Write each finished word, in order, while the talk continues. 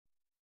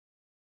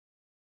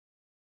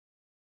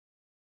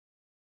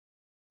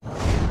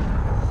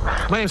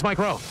My name's Mike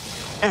Rowe,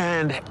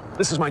 and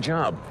this is my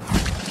job.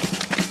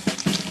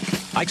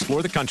 I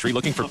explore the country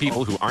looking for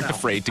people who aren't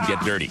afraid to get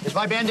dirty. Is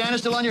my bandana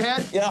still on your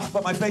head? Yeah,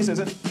 but my face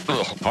isn't.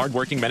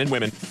 Hard-working men and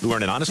women who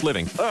earn an honest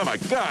living. Oh, my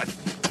God.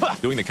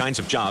 Doing the kinds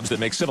of jobs that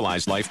make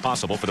civilized life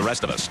possible for the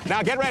rest of us.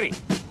 Now get ready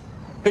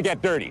to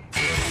get dirty.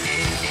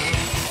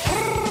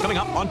 Coming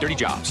up on Dirty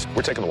Jobs.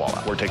 We're taking the wall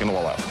out. We're taking the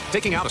wall out.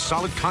 Taking out a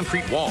solid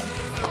concrete wall.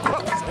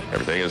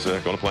 Everything is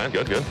going to plan.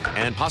 Good, good.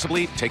 And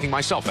possibly taking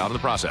myself out in the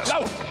process.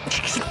 No!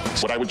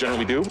 What I would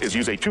generally do is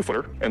use a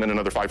 2-footer and then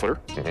another 5-footer,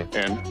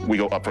 and we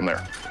go up from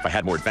there. If I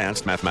had more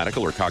advanced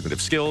mathematical or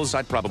cognitive skills,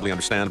 I'd probably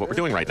understand what we're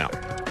doing right now.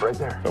 Right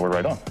there. So we're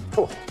right on.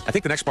 Cool. I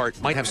think the next part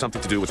might have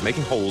something to do with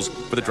making holes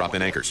for the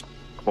drop-in anchors.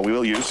 What we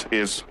will use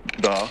is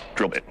the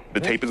drill bit. The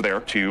tape is there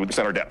to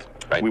set our depth.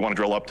 Right. We want to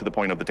drill up to the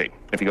point of the tape.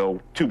 If you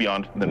go too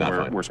beyond, then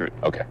we're screwed.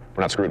 Okay.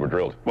 We're not screwed. We're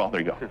drilled. Well, there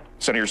you go.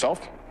 Center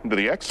yourself to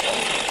the X.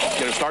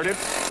 Get it started.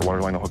 The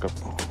water line will hook up.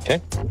 Okay.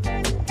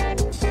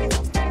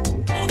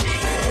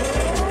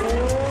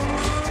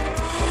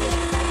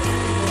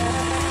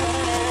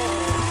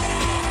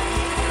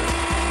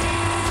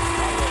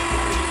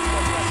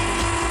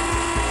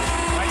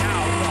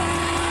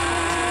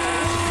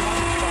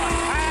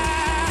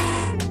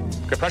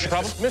 Got pressure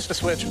problem? Missed a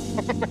switch.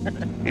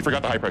 He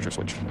forgot the high pressure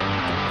switch.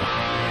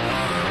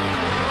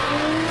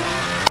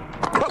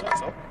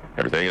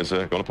 Everything is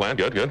going to plan.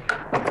 Good, good.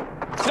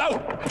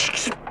 No!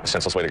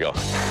 Senseless way to go.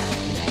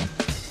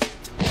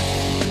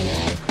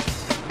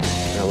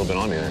 Got a little bit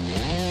on me there.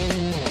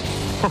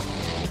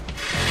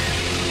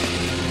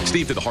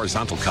 Steve did the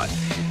horizontal cut.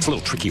 It's a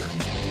little trickier.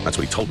 That's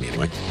what he told me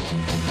anyway.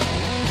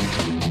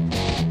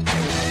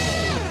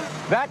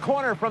 That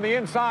corner from the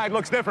inside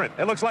looks different.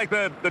 It looks like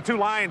the two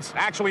lines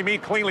actually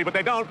meet cleanly, but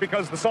they don't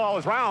because the saw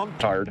is round.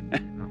 Tired.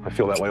 I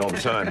feel that way all the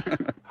time.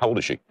 How old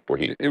is she? Or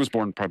he? It was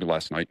born probably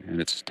last night, and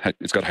it's got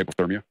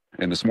hypothermia.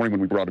 And this morning when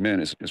we brought him in,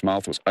 his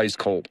mouth was ice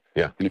cold.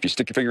 Yeah. And if you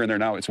stick your finger in there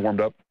now, it's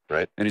warmed up.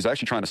 Right. And he's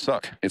actually trying to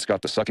suck. It's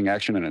got the sucking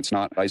action, and it's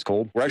not ice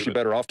cold. We're actually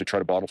better off to try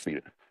to bottle feed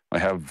it. I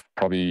have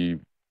probably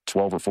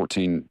 12 or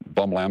 14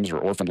 bum lambs or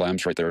orphan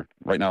lambs right there,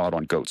 right now out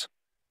on goats.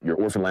 Your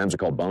orphan lambs are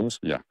called bums?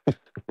 Yeah.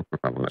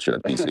 I'm not sure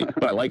that's PC,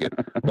 but I like it.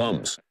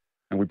 Bums.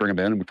 And we bring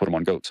them in and we put them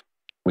on goats.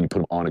 When you put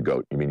them on a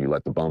goat, you mean you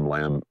let the bum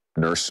lamb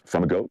nurse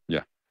from a goat?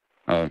 Yeah.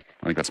 I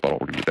think that's about all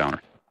we're going to get down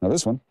her. Now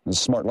this one is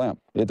a smart lamb.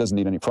 It doesn't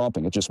need any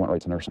prompting. It just went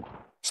right to nursing.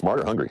 Smart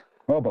or hungry?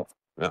 Well, both.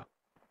 Yeah.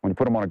 When you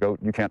put them on a goat,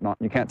 you can't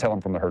tell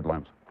them from the herd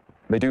lambs.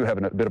 They do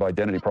have a bit of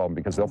identity problem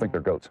because they'll think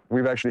they're goats.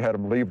 We've actually had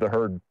them leave the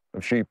herd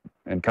of sheep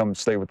and come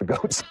stay with the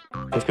goats.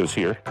 This goes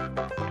here.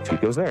 She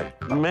goes there.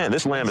 Man,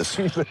 this lamb is...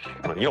 You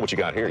know what you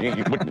got here. You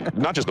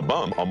not just a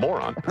bum, a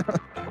moron.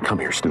 Come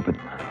here, stupid.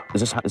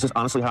 Is this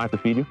honestly how I have to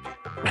feed you?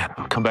 Man,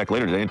 I'll come back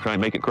later today and try and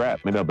make it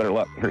crap. Maybe I'll better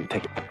luck. Here, you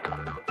take it.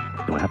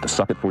 Do I have to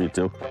suck it for you,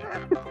 too?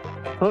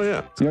 Oh,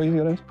 yeah. See how easy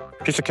that is?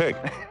 Piece of cake.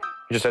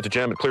 You just have to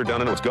jam it clear down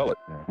into its gullet.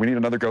 Yeah. We need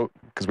another goat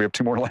because we have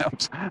 2 more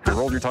lambs. You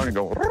roll your tongue and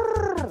go...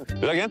 Do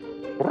that again?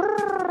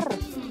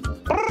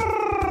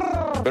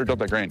 Better dump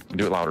that grain and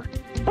do it louder.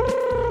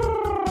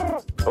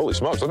 Holy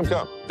smokes, let him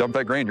come. Dump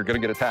that grain, you're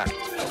going to get attacked.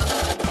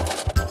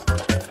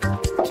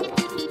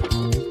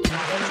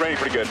 It's raining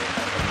pretty good,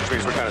 which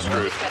means we're kind of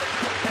screwed.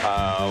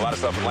 A lot of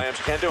stuff with lambs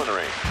you can't do in the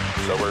rain.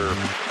 So we're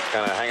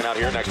kind of hanging out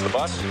here next to the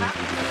bus,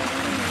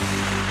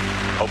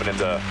 hoping it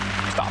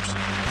stops.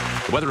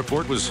 The weather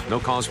report was no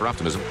cause for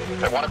optimism.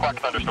 At 1 o'clock,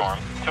 thunderstorms.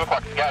 2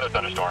 o'clock, scattered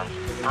thunderstorms.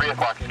 3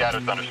 o'clock,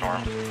 scattered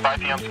thunderstorms. 5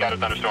 p.m., scattered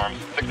thunderstorms.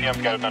 6 p.m.,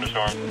 scattered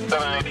thunderstorms.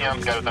 7 and 8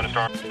 p.m., scattered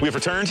thunderstorms. We have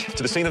returned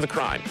to the scene of the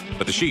crime.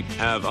 But the sheep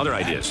have other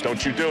ideas.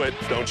 Don't you do it.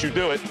 Don't you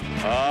do it.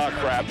 Oh,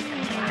 crap.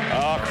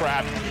 Oh,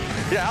 crap.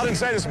 Yeah, I didn't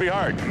say this would be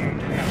hard.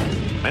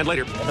 And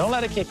later. Don't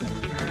let it kick you.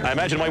 I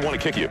imagine it might want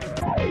to kick you.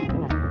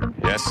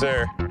 Yes,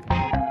 sir.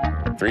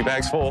 3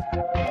 bags full.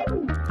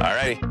 All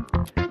righty.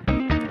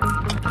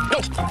 No!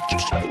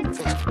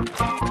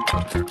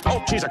 Oh,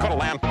 jeez, I caught a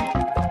lamb.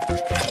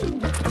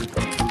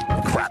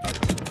 Crap.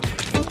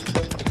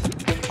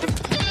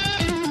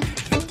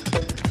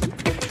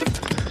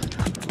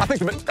 I think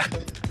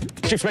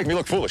the sheep's making me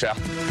look foolish, Al.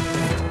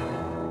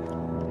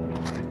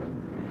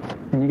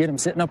 And you get them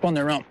sitting up on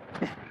their rump.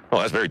 Oh,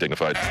 that's very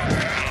dignified.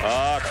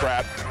 Oh,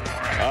 crap.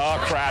 Oh,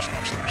 crap.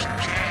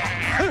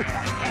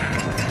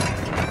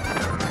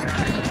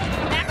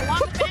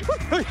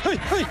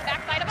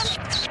 Backside of him.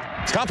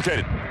 It's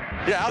complicated.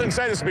 Yeah, I didn't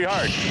say this would be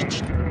hard.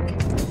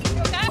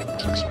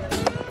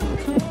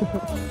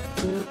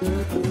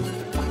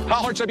 How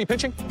hard should I be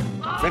pinching?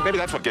 Maybe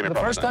that's what gave me a The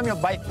problem. first time you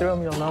bite through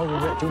them, you'll know you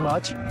bit too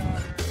much.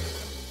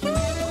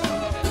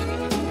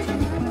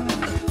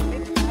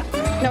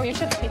 No, you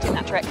shouldn't be doing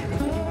that trick.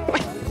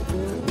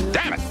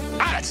 Damn it!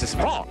 That's just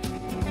wrong.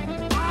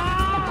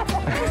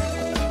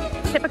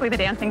 Typically, the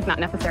dancing's not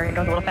necessary. It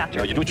goes a little faster.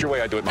 No, you do it your way,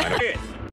 I do it mine.